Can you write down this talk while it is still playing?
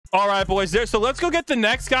All right, boys. There. So let's go get the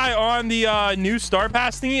next guy on the new star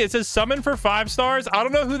pass thingy. It says summon for 5 stars. I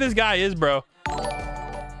don't know who this guy is, bro.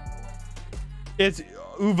 It's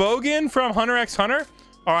Uvogin from Hunter x Hunter.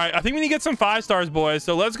 All right, I think we need to get some 5 stars, boys.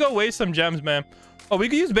 So let's go waste some gems, man. Oh, we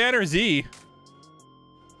could use Banner Z.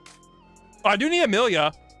 Oh, I do need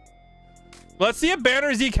Amelia. Let's see if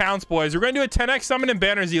Banner Z counts, boys. We're going to do a 10x summon in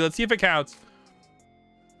Banner Z. Let's see if it counts.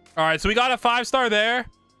 All right, so we got a 5 star there.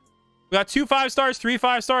 We got 2 5 stars, 3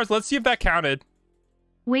 5 stars. Let's see if that counted.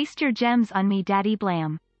 Waste your gems on me, Daddy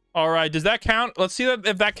Blam. All right, does that count? Let's see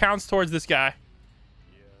if that counts towards this guy.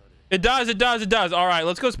 It does, it does, it does. All right,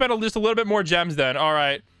 let's go spend just a little bit more gems then. All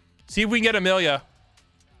right, see if we can get Amelia.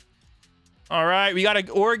 All right, we got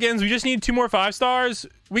Organs. We just need 2 more 5 stars.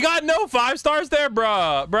 We got no 5 stars there,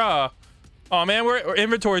 bruh. Oh man, our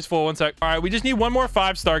inventory's full. 1 sec. All right, we just need 1 more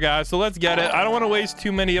 5 star, guys. So let's get it. I don't want to waste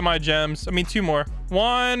too many of my gems. I mean, 2 more.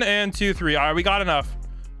 1 and 2, 3. All right, we got enough.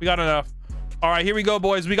 We got enough. All right, here we go,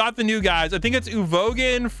 boys. We got the new guys. I think it's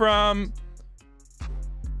Uvogin from... Can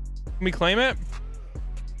we claim it?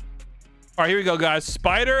 All right, here we go, guys.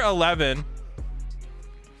 Spider 11.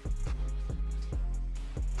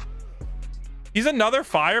 He's another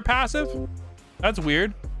fire passive? That's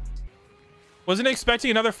weird. Wasn't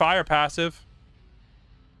expecting another fire passive.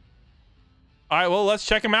 All right, well, let's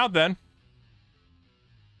check him out then.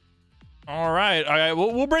 All right,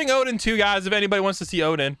 we'll bring Odin too, guys, if anybody wants to see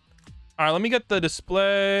Odin. All right, let me get the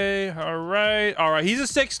display. All right, he's a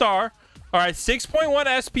 6 star. All right,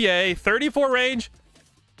 6.1 SPA, 34 range.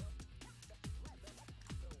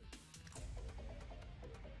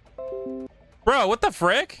 Bro, what the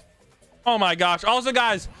frick? Oh my gosh. Also,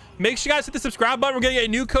 guys, make sure you guys hit the subscribe button. We're gonna get a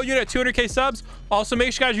new code unit at 200k subs. Also,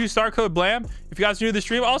 make sure you guys use star code BLAM if you guys are new to the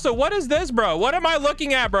stream. Also, what is this, bro? What am I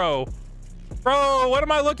looking at, bro? Bro, what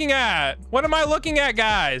am I looking at? What am I looking at,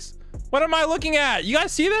 guys? What am I looking at? You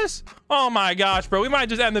guys see this? Oh my gosh, bro. We might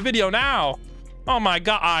just end the video now. Oh my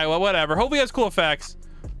god. All right, well, whatever. Hopefully it has cool effects.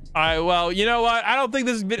 All right, well, you know what? I don't think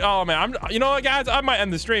this is video. Oh man, you know what, guys? I might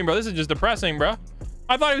end the stream, bro. This is just depressing, bro.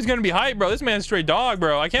 I thought he was gonna be hype, bro. This man's straight dog,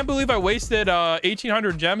 bro. I can't believe I wasted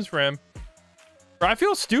 1,800 gems for him. Bro, I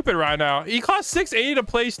feel stupid right now. He cost 680 to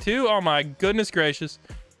place too. Oh my goodness gracious.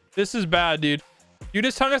 This is bad, dude. You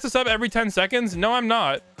just telling us to sub every 10 seconds? No, I'm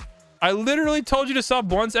not. I literally told you to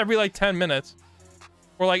sub once every like 10 minutes.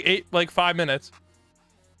 Or like 5 minutes.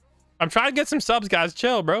 I'm trying to get some subs, guys.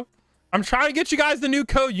 Chill, bro. I'm trying to get you guys the new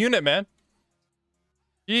code unit, man.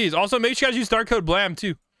 Jeez. Also, make sure you guys use star code BLAM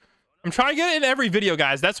too. I'm trying to get it in every video,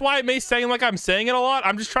 guys. That's why it may seem like I'm saying it a lot.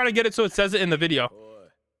 I'm just trying to get it so it says it in the video.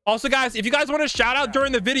 Also, guys, if you guys want a shout out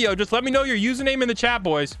during the video, just let me know your username in the chat,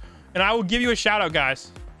 boys, and I will give you a shout out,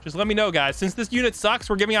 guys. Just let me know, guys. Since this unit sucks,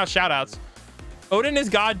 we're giving out shout outs. Odin is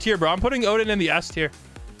god tier, bro. I'm putting Odin in the S tier.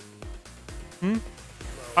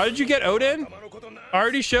 How did you get Odin? I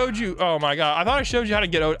already showed you. Oh my god, I thought I showed you how to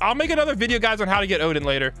get Odin. I'll make another video, guys, on how to get Odin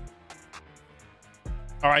later.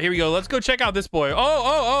 All right, here we go. Let's go check out this boy.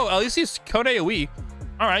 Oh, at least he's Kone AoE.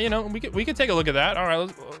 All right, you know, we could take a look at that. All right,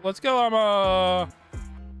 let's go.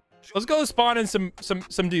 Let's go spawn in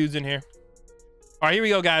some dudes in here. All right, here we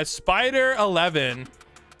go, guys. Spider 11.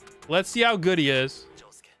 Let's see how good he is.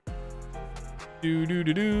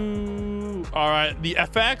 All right, the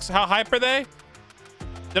effects, how hype are they?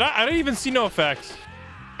 I didn't even see no effects.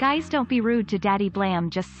 Guys, don't be rude to Daddy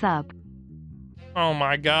Blam, just sub. Oh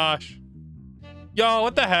my gosh. Yo,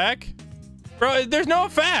 what the heck? Bro, there's no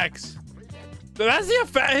effects. That's the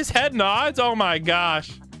effect. His head nods. Oh my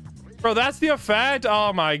gosh. Bro, that's the effect.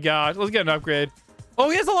 Oh my gosh. Let's get an upgrade. Oh,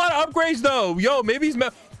 he has a lot of upgrades though. Yo, maybe he's...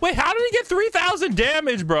 Wait, how did he get 3,000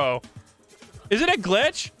 damage, bro? Is it a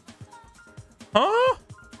glitch? Huh?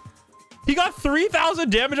 He got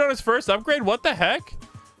 3,000 damage on his first upgrade? What the heck?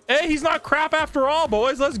 Hey, he's not crap after all,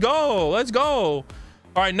 boys. Let's go. Let's go.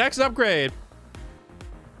 All right, next upgrade.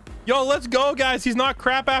 Yo, let's go, guys. He's not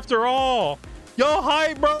crap after all. Yo,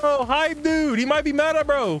 hype, bro. Hype, dude. He might be meta,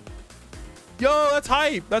 bro. Yo, that's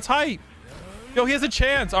hype. That's hype. Yo, he has a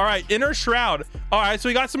chance. All right, inner shroud. All right, so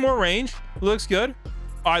we got some more range. Looks good.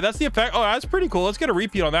 All right, that's the effect. Oh, that's pretty cool. Let's get a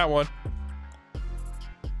repeat on that one.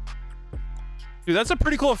 Dude, that's a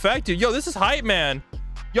pretty cool effect, dude. Yo, this is hype, man.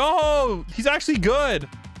 Yo, he's actually good.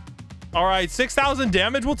 All right, 6,000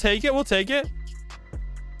 damage. We'll take it. We'll take it.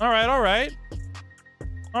 All right, all right.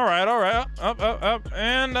 All right, all right. Up.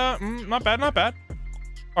 And not bad, not bad.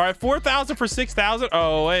 All right, 4,000 for 6,000.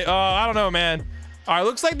 Oh, wait. I don't know, man. All right,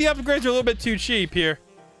 looks like the upgrades are a little bit too cheap here.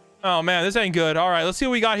 Oh, man, this ain't good. All right, let's see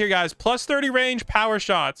what we got here, guys. Plus 30 range, power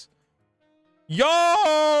shots.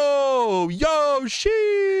 Yo,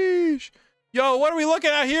 sheesh. Yo, what are we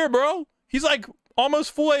looking at here, bro? He's like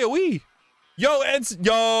almost full AoE. Yo, it's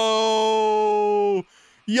yo.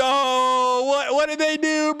 What did they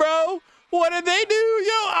do, bro? What did they do?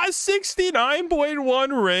 Yo, a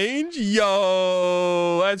 69.1 range.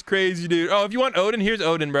 Yo, that's crazy, dude. Oh, if you want Odin, here's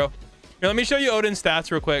Odin, bro. Here, let me show you Odin's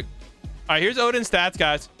stats real quick. All right, here's Odin's stats,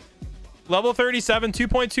 guys. Level 37,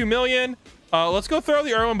 2.2 million. Let's go throw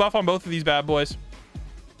the Irwin buff on both of these bad boys.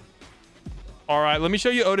 All right, let me show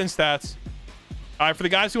you Odin's stats. All right, for the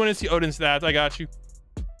guys who want to see Odin's stats, I got you.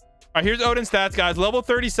 All right, here's Odin's stats, guys. Level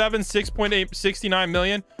 37, 6.869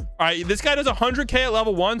 million. All right, this guy does 100k at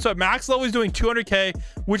level 1, so at max level he's doing 200k,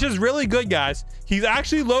 which is really good, guys. He's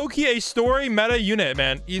actually low-key a story meta unit,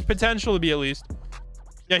 man. He's potential to be, at least.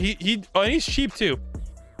 Yeah, and he's cheap too.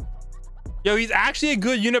 Yo, he's actually a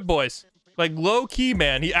good unit, boys. Like, low-key,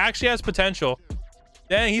 man. He actually has potential.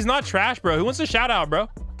 Dang, he's not trash, bro. Who wants a shout out, bro?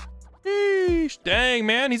 Sheesh. Dang,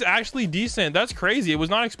 man, he's actually decent. That's crazy. I was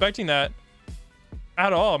not expecting that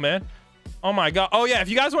at all, man. Oh my god. Oh yeah, if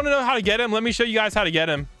you guys want to know how to get him, let me show you guys how to get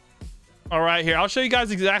him. All right, here, I'll show you guys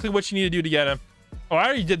exactly what you need to do to get him. Oh, I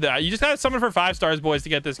already did that. You just gotta summon for 5 stars, boys, to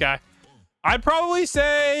get this guy. I'd probably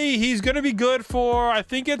say he's gonna be good for, I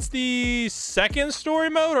think it's the 2nd story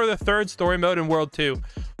mode or the 3rd story mode in World 2.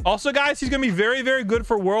 Also, guys, he's gonna be very, very good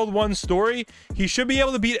for World 1 story. He should be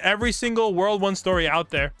able to beat every single World 1 story out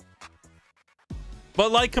there.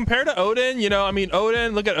 But like, compared to Odin, you know, I mean,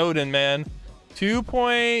 Odin, look at Odin, man.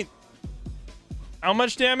 How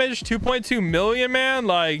much damage? 2.2 million, man.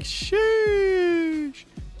 Like, sheesh.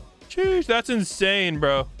 That's insane,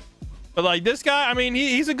 bro. But like, this guy, I mean,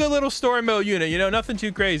 he's a good little story mode unit, you know, nothing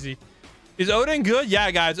too crazy. Is Odin good? Yeah,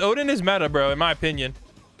 guys, Odin is meta, bro, in my opinion.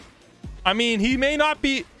 I mean, he may not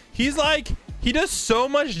be, he's like, he does so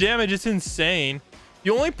much damage, it's insane.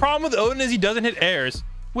 The only problem with Odin is he doesn't hit airs,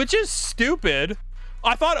 which is stupid.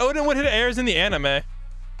 I thought Odin would hit airs in the anime.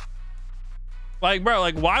 Like, bro,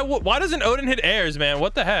 like, why doesn't Odin hit airs, man?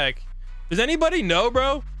 What the heck? Does anybody know,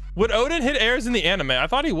 bro? Would Odin hit airs in the anime? I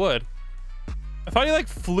thought he would. I thought he like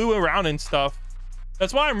flew around and stuff.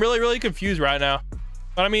 That's why I'm really, really confused right now.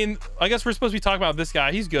 But I mean, I guess we're supposed to be talking about this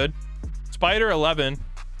guy. He's good. Spider 11.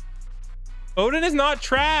 Odin is not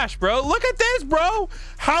trash, bro. Look at this, bro.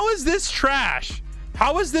 How is this trash?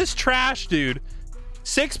 How is this trash, dude?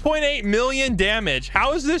 6.8 million damage.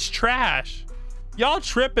 How is this trash? Y'all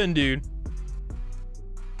tripping, dude.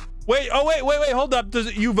 Wait, oh wait, hold up.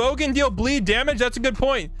 Does Uvogin deal bleed damage? That's a good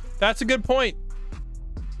point. That's a good point.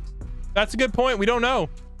 That's a good point. We don't know.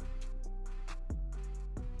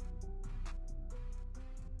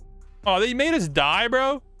 Oh, they made us die,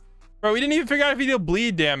 bro. Bro, we didn't even figure out if he deal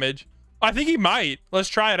bleed damage. I think he might. Let's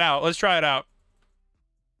try it out. Let's try it out.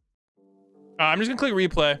 I'm just gonna click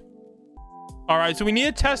replay. All right, so we need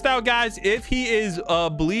to test out, guys, if he is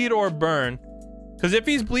bleed or burn. Because if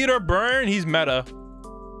he's bleed or burn, he's meta.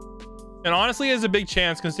 And honestly, he has a big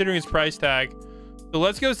chance considering his price tag. So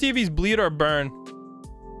let's go see if he's bleed or burn.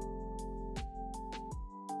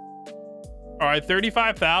 All right,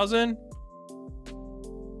 35,000.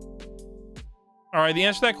 All right, the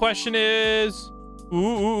answer to that question is...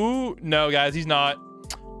 No, guys, he's not.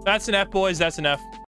 That's an F, boys. That's an F.